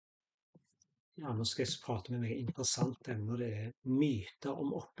Ja, nå skal jeg prate med meg interessant emne, og det er myter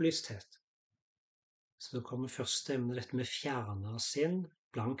om opplysthet. Så da kommer første emne, dette med fjernet sinn,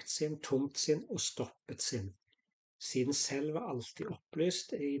 blankt sinn, tomt sinn og stoppet sinn. Siden selvet alltid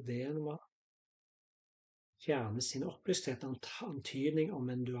opplyst, er ideen om å fjerne sin opplysthet en antydning om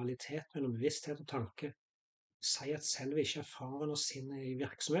en dualitet mellom bevissthet og tanke. Si at selvet ikke erfarer når sinnet er i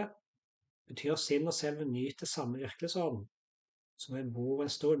virksomhet, betyr sinn og selvet nyter samme virkelighetsorden. Som en bord og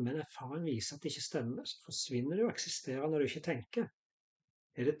en stol, men erfaring viser at det ikke stemmer, så forsvinner det jo å eksistere når du ikke tenker.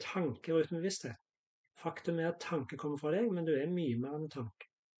 Er det tanker uten bevissthet? Faktum er at tanker kommer fra deg, men du er mye mer enn en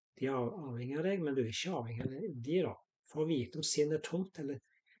tanke. De er avhengig av deg, men du er ikke avhengig av de da. For å vite om sinnet er tomt eller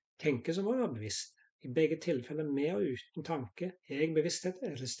tenker, så må du være bevisst. I begge tilfeller, med og uten tanke, er jeg bevissthet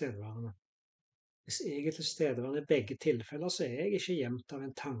eller tilstedeværende. Hvis jeg er tilstedeværende i begge tilfeller, så er jeg ikke gjemt av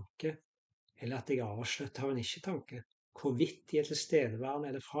en tanke, eller at jeg er avslørt av en ikke-tanke. Hvorvidt de er tilstedeværende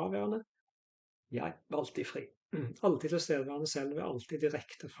eller fraværende? Jeg er alltid fri. Alltid tilstedeværende selv er alltid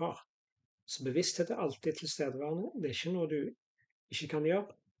direkte erfart. Så bevissthet er alltid tilstedeværende. Det er ikke noe du ikke kan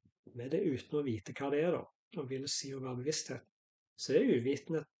gjøre, men det er uten å vite hva det er da, og vil si å være bevissthet. Så det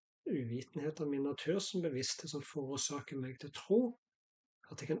er uvitenhet av min natur som bevissthet som forårsaker meg til å tro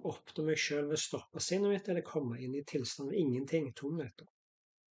at jeg kan oppnå meg selv ved å stoppe sinnet mitt eller komme inn i tilstand av ingenting, tomhet.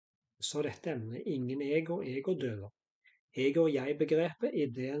 Så dette emnet, ingen ego, ego-døder. Ego- og jeg-begrepet,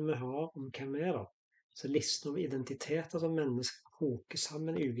 ideen vi har om hvem vi er da. Så listen over identiteter som mennesker koker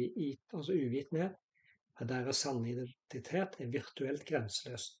sammen altså uvitenhet, at deres sanne identitet er virtuelt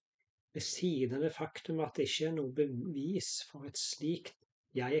grenseløst. Ved siden av det faktum at det ikke er noe bevis for et slikt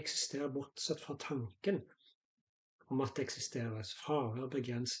jeg eksisterer bortsett fra tanken om at det eksisteres, fravær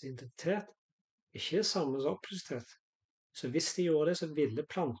begrenset identitet, ikke det samme som opplysthet. Så hvis de gjorde det, så ville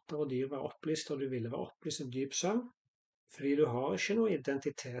planter og dyr være opplyst, og du ville være opplyst i dyp søvn, fordi du har ikke noe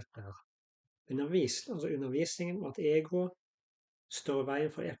identitet der. Undervisningen om at ego står i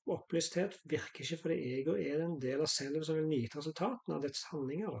veien for opplysthet virker ikke fordi ego er en del av selvet som vil nyte resultatene av dets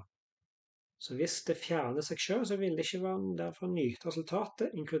handlinger. Så hvis det fjerner seg selv, så vil det ikke være derfor nyte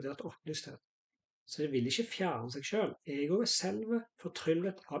resultatet, inkludert opplysthet. Så det vil ikke fjerne seg selv. Ego er selvet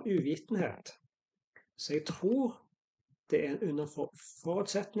fortryllet av uvitenhet. Så jeg tror det er en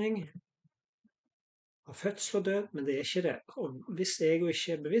underforutsetning av fødsel og død, men det er ikke det. Og hvis ego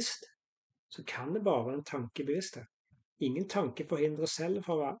ikke er bevisst, så kan det bare være en tankebevissthet. Ingen tanke forhindrer selv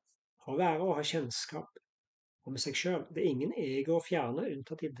for å være og ha kjennskap om seg selv. Det er ingen ego å fjerne,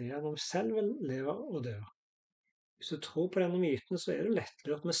 unntatt ideen om selv lever og dør. Hvis du tror på denne myten, så er du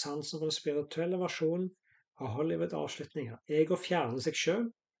lettlurt med sansen for den spirituelle versjonen av Hollywood-avslutninger. Ego fjerner seg selv,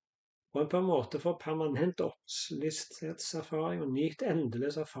 og en på en måte får permanent opplysthetserfaring og nyt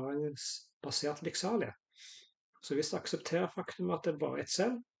endeløs erfaringsbasert liksalighet. Så hvis du aksepterer faktum at det er bare et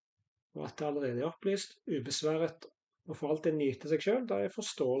selv, og at det allerede er opplyst, ubesværet og for alltid nyte seg selv, da er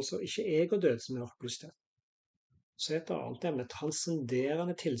forståelse og ikke ego-død som er opplysthet. Så et annet emne,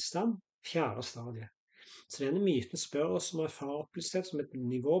 transcenderende tilstand, fjerde stadiet. Så denne myten spør oss om å erfare opplysthet som et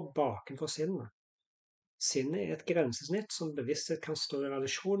nivå bakenfor sinnet. Sinnet er et grensesnitt som bevissthet kan stå i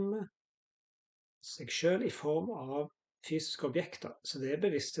relasjon med seg selv i form av fysiske objekter. Så det er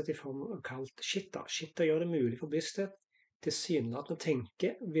bevissthet i form av kalt shitta. Shitta gjør det mulig for bevissthet tilsynelatende å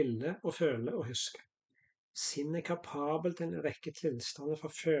tenke, ville og føle og huske. Sinnet er kapabel til en rekke tilstander fra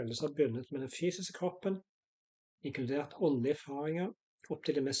følelser bundet med den fysiske kroppen, inkludert åndelige erfaringer, opp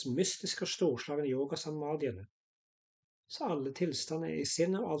til det mest mystiske og storslagne yoga-samadhiene. Så alle tilstander er i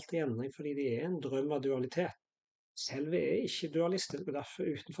sinnet og alltid i endring fordi de er en drøm av dualitet. Selvet er ikke dualistisk og derfor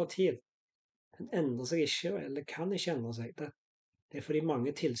utenfor tid. Den endrer seg ikke eller kan ikke endre seg. Det er fordi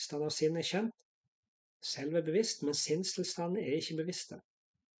mange tilstander av sinnet er kjent. Selv er bevisst, men sinnstilstanden er ikke bevisste.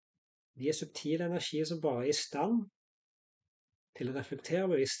 De er subtile energier som bare er i stand til å reflektere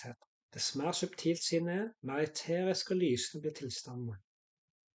bevissthet. Dess mer subtilt sinnet er, mer eterisk og lysende blir tilstandene.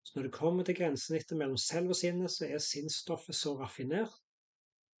 Så når det kommer til grensesnittet mellom selv og sinnet, så er sinnstoffet så raffinert,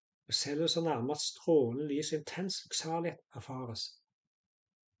 og selv så nærmere at strålende lys og intens lyksalighet erfares.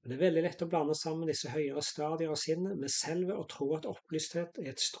 Men det er veldig lett å blande sammen disse høyere stadier av sinnet med selvet og tro at opplysthet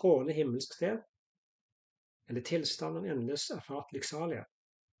er et strålende himmelsk sted, eller tilstanden endeløs erfart lyksalighet.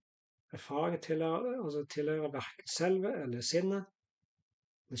 Erfaringen tilhører hverken selvet eller sinnet.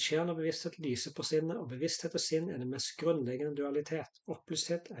 Det skjer når bevissthet lyser på sinnet, og bevissthet og sinn er det mest grunnleggende dualitet.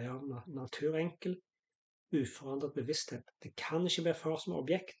 Opplysthet er av natur enkel, uforandret bevissthet. Det kan ikke bli erfart som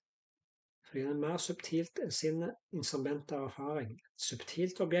objekt, fordi det er mer subtilt enn sinnet instrument av erfaring. Et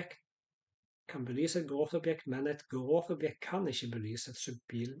subtilt objekt kan belyse et grovt objekt, men et grovt objekt kan ikke belyse et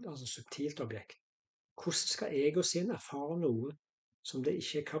subtilt objekt. Hvordan skal ego sin erfare noe som det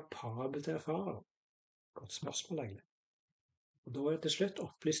ikke er kapabel til å erfare? Godt spørsmål, egentlig. Og da til slutt,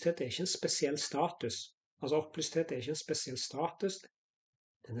 opplysthet er ikke en spesiell status. Altså, opplysthet er ikke en spesiell status.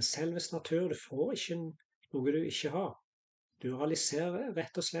 Den er selvets natur. Du får ikke noe du ikke har. Du realiserer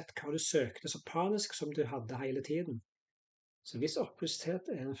rett og slett hva du søkte så panisk som du hadde hele tiden. Så hvis opplysthet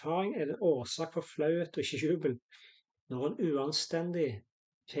er en erfaring, er det årsak for flauhet og ikke jubel. Når en uanstendig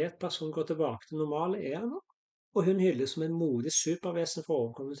fet-person går tilbake til normale er han, og hun hylles som en modig supervesen for å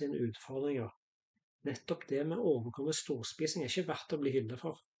overkomme sine utfordringer. Nettopp det med å overkomme storspising er ikke verdt å bli hyllet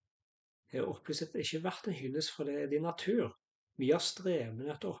for. Opplysthet er ikke verdt en hyllest, for det er din natur. Mye av strevene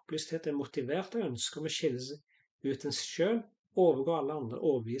etter opplysthet er motivert av ønsket om å skille seg ut en selv, overgå alle andre,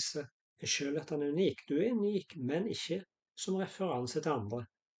 overbevise en selv at han er unik. Du er unik, men ikke som referanse til andre.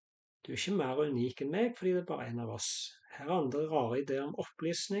 Du er ikke mer unik enn meg, fordi det er bare en av oss. Her er andre rare ideer om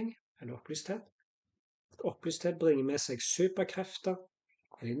opplysning, eller opplysthet. Opplysthet bringer med seg superkrefter,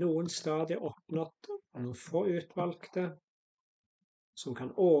 eller i noen stadier oppnådd av noen få utvalgte, som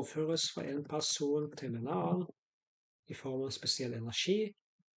kan overføres fra en person til en annen, i form av spesiell energi,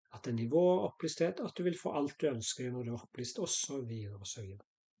 at det nivået opplysthet, at du vil få alt du ønsker når du er opplyst, og så videre, og så videre.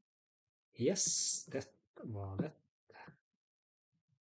 Yes, det var det.